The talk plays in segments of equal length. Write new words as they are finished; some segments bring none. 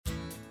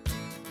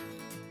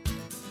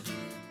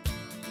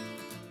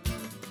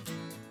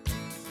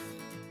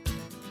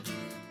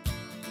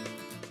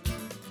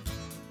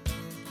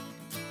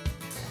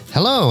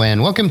Hello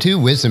and welcome to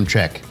Wisdom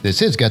Trek.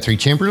 This is Guthrie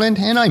Chamberlain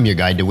and I'm your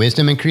guide to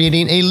wisdom and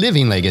creating a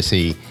living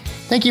legacy.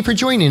 Thank you for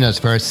joining us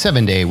for our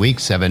 7-day-a-week,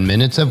 7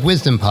 Minutes of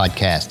Wisdom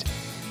podcast.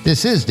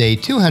 This is day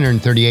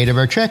 238 of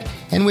our trek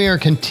and we are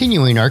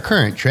continuing our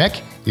current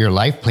trek, Your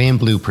Life Plan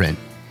Blueprint.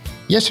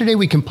 Yesterday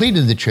we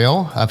completed the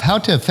trail of how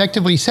to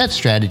effectively set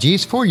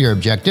strategies for your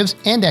objectives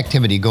and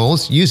activity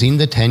goals using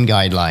the 10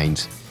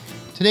 guidelines.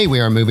 Today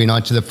we are moving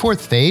on to the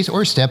fourth phase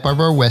or step of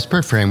our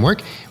WESPR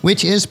framework,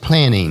 which is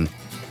planning.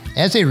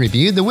 As a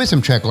review, the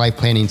Wisdom Trek Life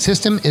Planning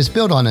System is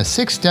built on a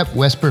 6-step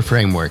WESPR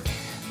framework.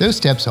 Those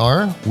steps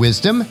are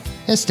wisdom,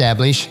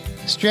 establish,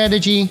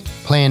 strategy,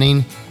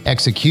 planning,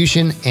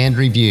 execution, and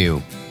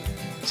review.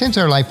 Since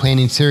our life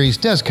planning series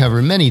does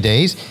cover many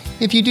days,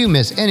 if you do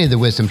miss any of the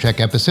Wisdom Trek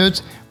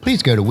episodes,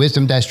 please go to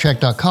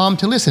wisdom-trek.com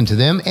to listen to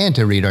them and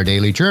to read our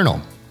daily journal.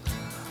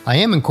 I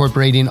am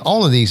incorporating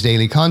all of these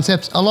daily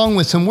concepts along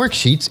with some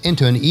worksheets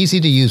into an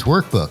easy-to-use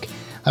workbook.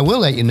 I will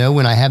let you know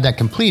when I have that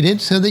completed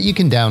so that you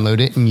can download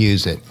it and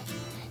use it.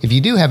 If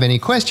you do have any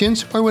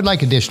questions or would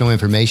like additional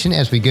information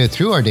as we go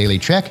through our daily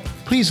trek,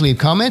 please leave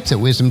comments at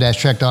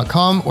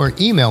wisdom-trek.com or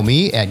email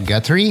me at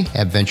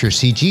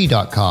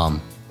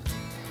guthrie@venturecg.com.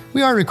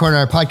 We are recording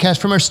our podcast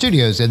from our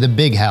studios at the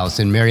Big House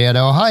in Marietta,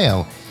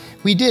 Ohio.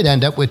 We did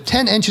end up with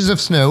 10 inches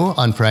of snow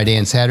on Friday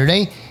and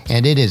Saturday,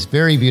 and it is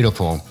very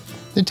beautiful.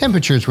 The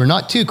temperatures were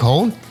not too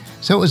cold,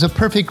 so it was a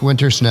perfect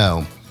winter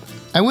snow.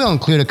 I will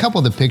include a couple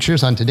of the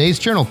pictures on today's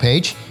journal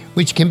page,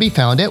 which can be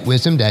found at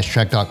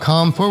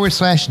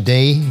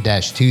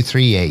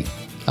wisdom-trek.com/day-238.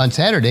 On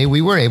Saturday,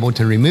 we were able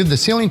to remove the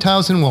ceiling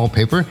tiles and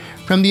wallpaper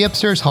from the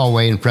upstairs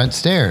hallway and front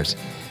stairs,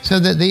 so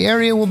that the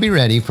area will be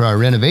ready for our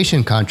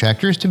renovation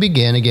contractors to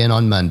begin again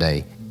on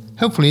Monday.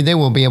 Hopefully, they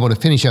will be able to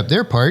finish up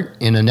their part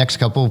in the next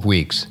couple of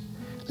weeks.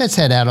 Let's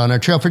head out on our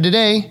trail for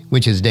today,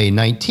 which is day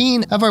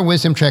 19 of our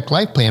Wisdom Trek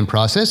Life Plan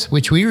process,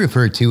 which we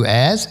refer to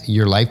as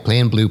Your Life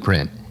Plan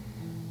Blueprint.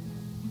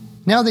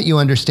 Now that you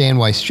understand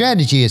why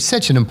strategy is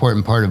such an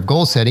important part of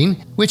goal setting,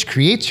 which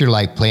creates your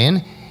life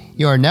plan,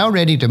 you are now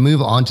ready to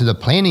move on to the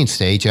planning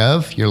stage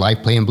of your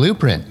life plan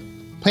blueprint.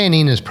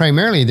 Planning is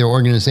primarily the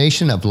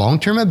organization of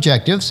long-term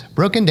objectives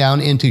broken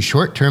down into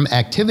short-term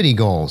activity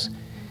goals.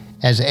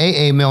 As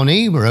A.A.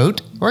 Milne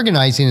wrote,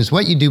 organizing is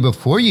what you do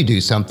before you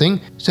do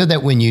something so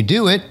that when you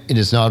do it, it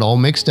is not all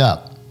mixed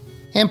up.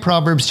 And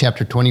Proverbs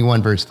chapter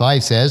 21 verse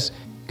 5 says,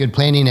 good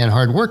planning and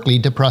hard work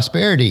lead to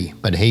prosperity,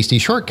 but hasty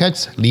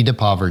shortcuts lead to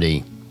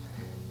poverty.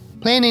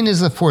 Planning is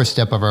the fourth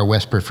step of our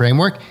WESPR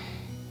framework.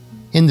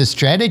 In the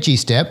strategy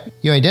step,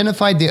 you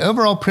identified the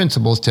overall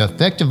principles to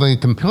effectively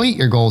complete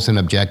your goals and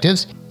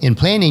objectives. In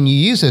planning, you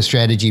use those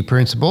strategy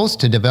principles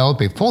to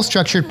develop a full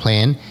structured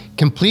plan,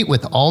 complete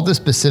with all the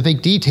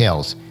specific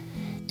details.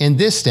 In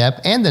this step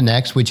and the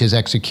next, which is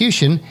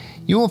execution,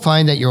 you will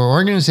find that your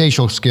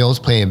organizational skills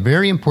play a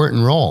very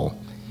important role.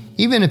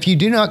 Even if you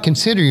do not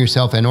consider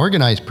yourself an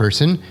organized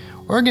person,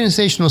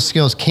 organizational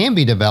skills can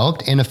be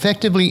developed and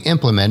effectively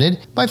implemented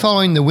by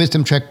following the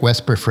Wisdom Trek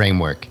WESPR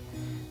framework.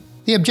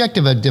 The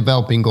objective of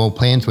developing goal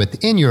plans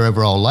within your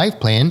overall life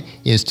plan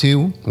is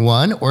to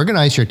 1.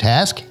 Organize your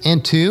task,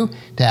 and 2.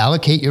 To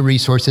allocate your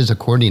resources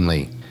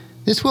accordingly.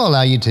 This will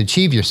allow you to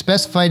achieve your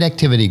specified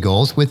activity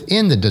goals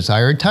within the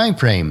desired time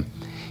frame.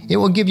 It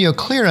will give you a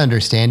clear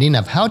understanding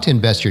of how to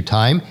invest your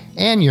time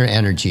and your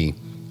energy.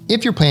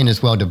 If your plan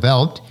is well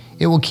developed,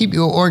 it will keep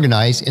you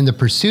organized in the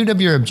pursuit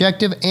of your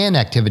objective and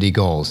activity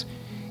goals.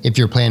 If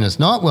your plan is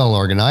not well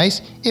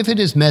organized, if it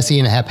is messy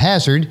and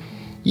haphazard,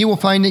 you will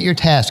find that your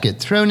tasks get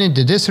thrown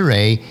into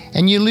disarray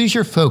and you lose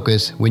your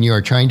focus when you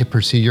are trying to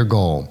pursue your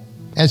goal.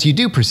 As you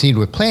do proceed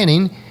with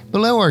planning,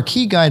 below are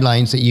key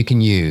guidelines that you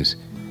can use.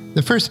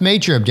 The first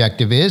major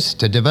objective is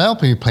to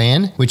develop your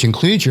plan, which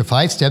includes your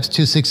 5 steps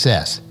to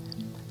success.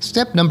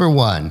 Step number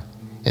 1,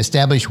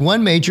 establish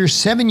one major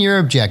 7-year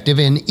objective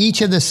in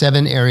each of the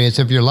 7 areas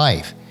of your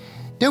life.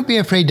 Don't be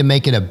afraid to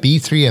make it a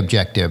B3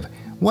 objective,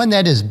 one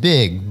that is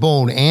big,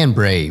 bold, and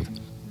brave.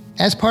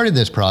 As part of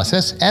this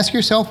process, ask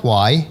yourself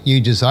why you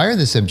desire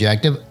this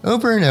objective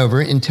over and over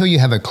until you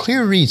have a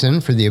clear reason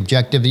for the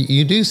objective that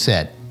you do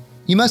set.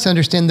 You must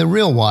understand the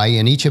real why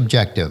in each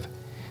objective.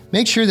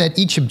 Make sure that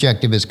each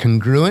objective is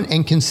congruent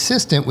and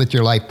consistent with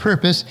your life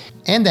purpose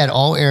and that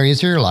all areas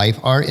of your life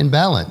are in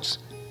balance.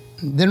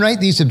 Then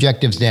write these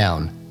objectives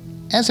down.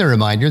 As a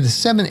reminder, the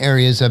 7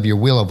 areas of your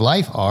wheel of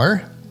life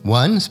are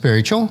 1.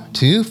 Spiritual,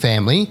 2.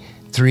 Family,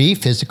 3.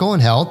 Physical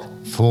and health,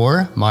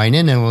 4. Mind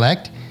and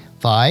intellect,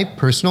 5.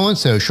 Personal and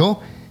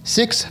social,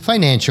 6.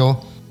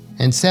 Financial,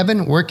 and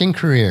 7. Work and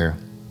career.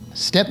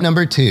 Step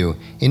number 2.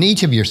 In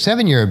each of your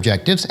 7-year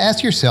objectives,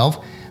 ask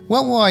yourself,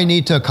 what will I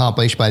need to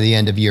accomplish by the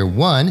end of year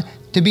 1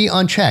 to be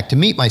on track to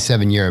meet my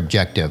 7-year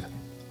objective?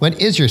 What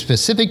is your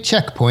specific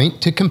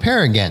checkpoint to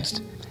compare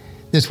against?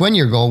 This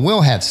 1-year goal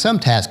will have some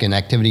tasks and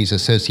activities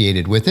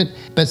associated with it,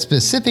 but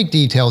specific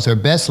details are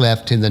best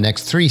left to the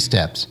next 3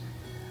 steps.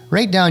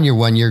 Write down your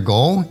 1-year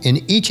goal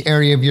in each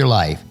area of your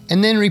life,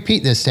 and then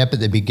repeat this step at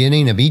the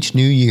beginning of each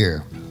new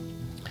year.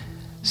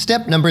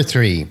 Step number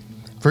 3.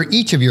 For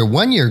each of your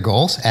 1-year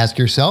goals, ask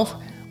yourself,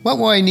 What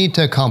will I need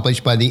to accomplish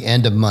by the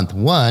end of month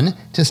 1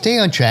 to stay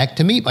on track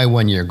to meet my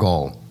 1-year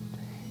goal?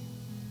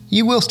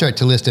 You will start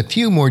to list a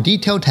few more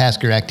detailed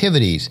tasks or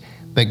activities,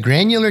 but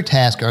granular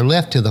tasks are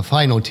left to the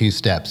final 2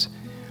 steps.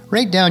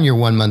 Write down your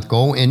 1-month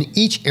goal in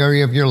each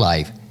area of your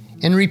life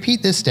and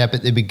repeat this step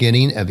at the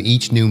beginning of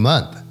each new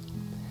month.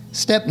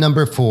 Step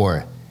number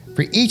 4.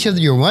 For each of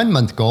your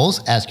 1-month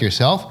goals, ask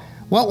yourself,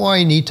 what will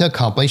I need to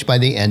accomplish by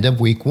the end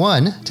of week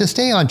 1 to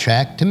stay on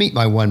track to meet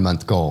my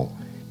 1-month goal?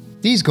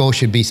 These goals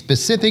should be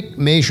specific,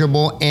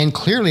 measurable, and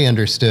clearly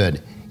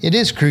understood. It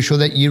is crucial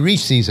that you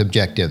reach these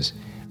objectives.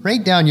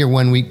 Write down your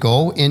 1-week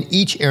goal in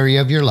each area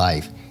of your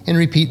life and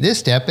repeat this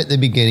step at the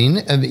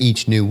beginning of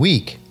each new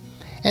week.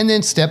 And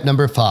then step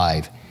number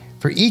 5.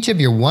 For each of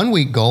your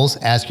 1-week goals,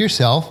 ask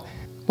yourself,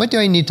 what do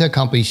I need to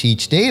accomplish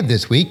each day of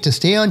this week to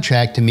stay on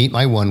track to meet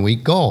my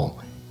 1-week goal?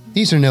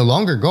 These are no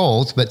longer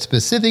goals, but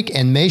specific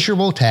and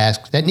measurable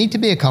tasks that need to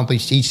be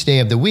accomplished each day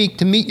of the week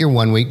to meet your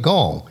 1-week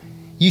goal.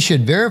 You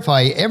should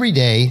verify every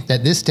day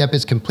that this step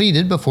is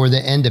completed before the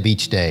end of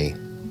each day.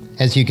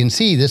 As you can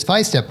see, this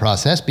 5-step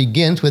process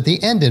begins with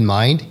the end in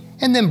mind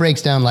and then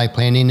breaks down life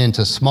planning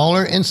into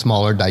smaller and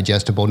smaller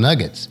digestible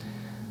nuggets.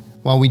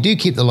 While we do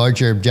keep the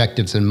larger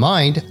objectives in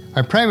mind,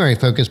 our primary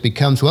focus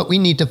becomes what we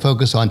need to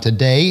focus on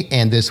today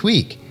and this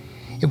week.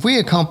 If we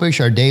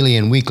accomplish our daily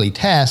and weekly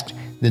tasks,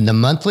 then the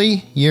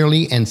monthly,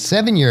 yearly, and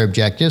 7-year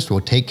objectives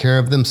will take care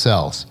of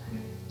themselves.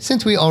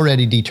 Since we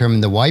already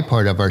determined the why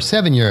part of our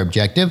 7-year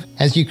objective,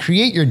 as you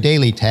create your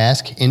daily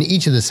task in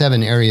each of the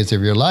 7 areas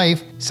of your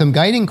life, some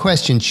guiding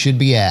questions should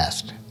be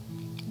asked.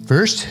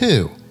 First,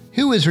 who?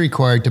 Who is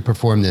required to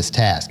perform this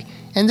task?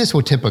 And this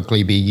will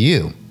typically be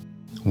you.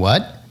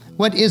 What?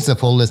 What is the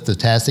full list of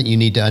tasks that you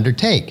need to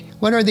undertake?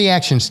 What are the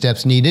action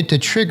steps needed to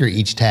trigger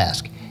each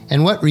task?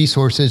 And what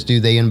resources do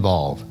they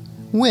involve?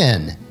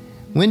 When?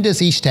 When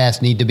does each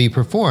task need to be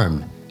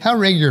performed? How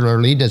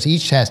regularly does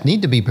each task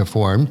need to be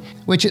performed,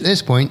 which at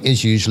this point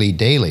is usually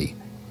daily?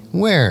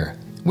 Where?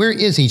 Where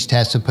is each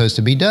task supposed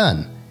to be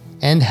done?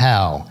 And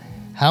how?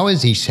 How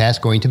is each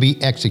task going to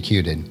be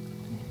executed?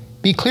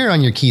 Be clear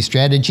on your key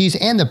strategies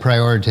and the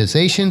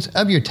prioritizations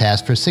of your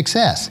task for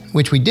success,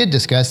 which we did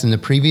discuss in the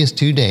previous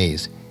 2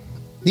 days.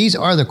 These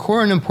are the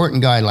core and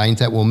important guidelines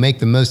that will make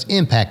the most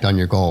impact on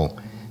your goal.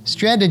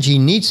 Strategy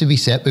needs to be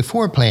set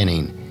before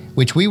planning,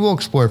 which we will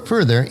explore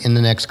further in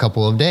the next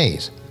couple of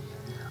days.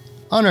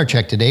 On our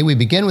check today, we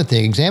begin with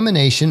the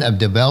examination of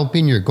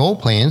developing your goal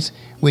plans,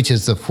 which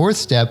is the 4th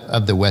step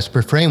of the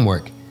WESPR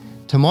framework.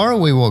 Tomorrow,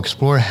 we will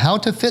explore how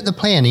to fit the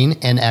planning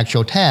and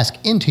actual task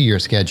into your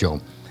schedule.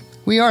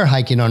 We are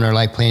hiking on our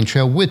life plan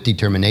trail with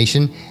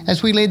determination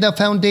as we lay the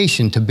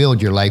foundation to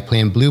build your life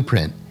plan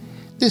blueprint.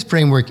 This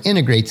framework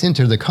integrates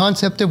into the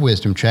concept of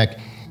Wisdom Trek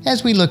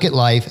as we look at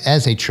life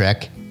as a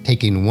trek,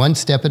 taking 1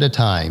 step at a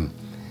time.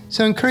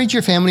 So encourage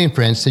your family and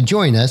friends to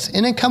join us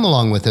and then come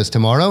along with us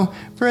tomorrow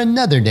for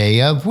another day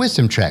of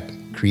Wisdom Trek,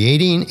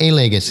 Creating a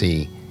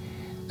Legacy.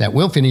 That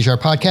will finish our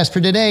podcast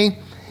for today.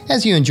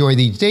 As you enjoy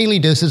these daily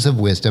doses of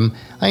wisdom,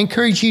 I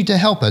encourage you to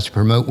help us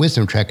promote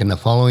Wisdom Trek in the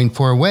following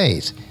 4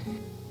 ways.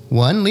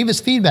 1. Leave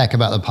us feedback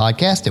about the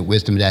podcast at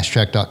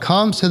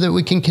wisdom-trek.com so that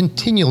we can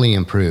continually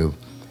improve.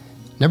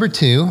 Number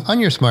 2, on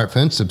your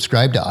smartphone,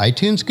 subscribe to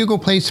iTunes, Google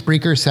Play,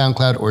 Spreaker,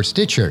 SoundCloud, or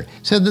Stitcher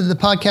so that the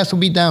podcast will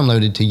be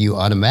downloaded to you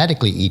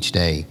automatically each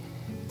day.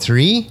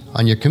 3,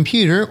 on your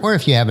computer, or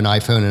if you have an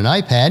iPhone and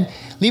iPad,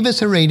 leave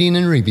us a rating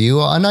and review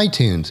on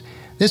iTunes.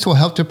 This will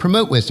help to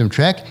promote Wisdom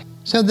Trek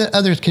so that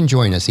others can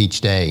join us each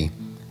day.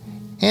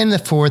 And the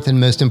 4th and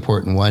most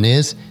important one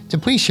is to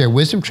please share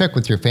Wisdom Trek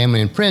with your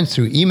family and friends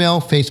through email,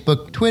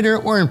 Facebook, Twitter,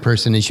 or in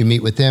person as you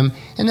meet with them,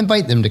 and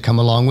invite them to come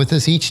along with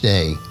us each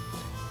day.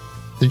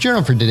 The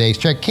journal for today's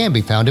trek can be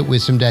found at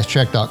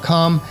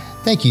wisdom-trek.com.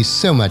 Thank you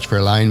so much for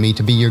allowing me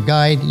to be your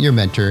guide, your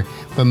mentor,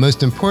 but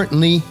most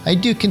importantly, I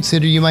do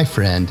consider you my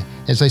friend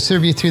as I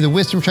serve you through the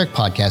Wisdom Trek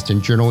podcast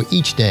and journal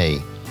each day.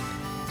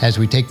 As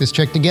we take this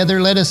trek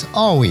together, let us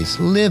always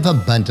live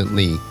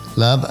abundantly,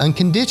 love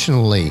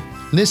unconditionally,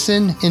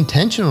 listen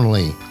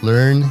intentionally,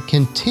 learn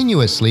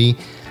continuously,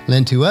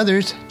 lend to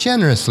others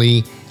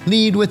generously,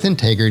 lead with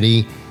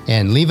integrity,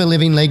 and leave a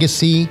living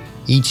legacy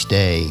each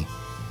day.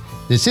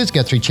 This is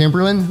Guthrie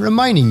Chamberlain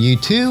reminding you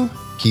to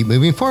keep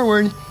moving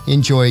forward,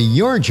 enjoy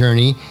your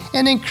journey,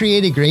 and then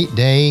create a great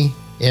day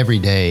every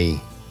day.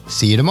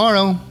 See you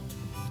tomorrow.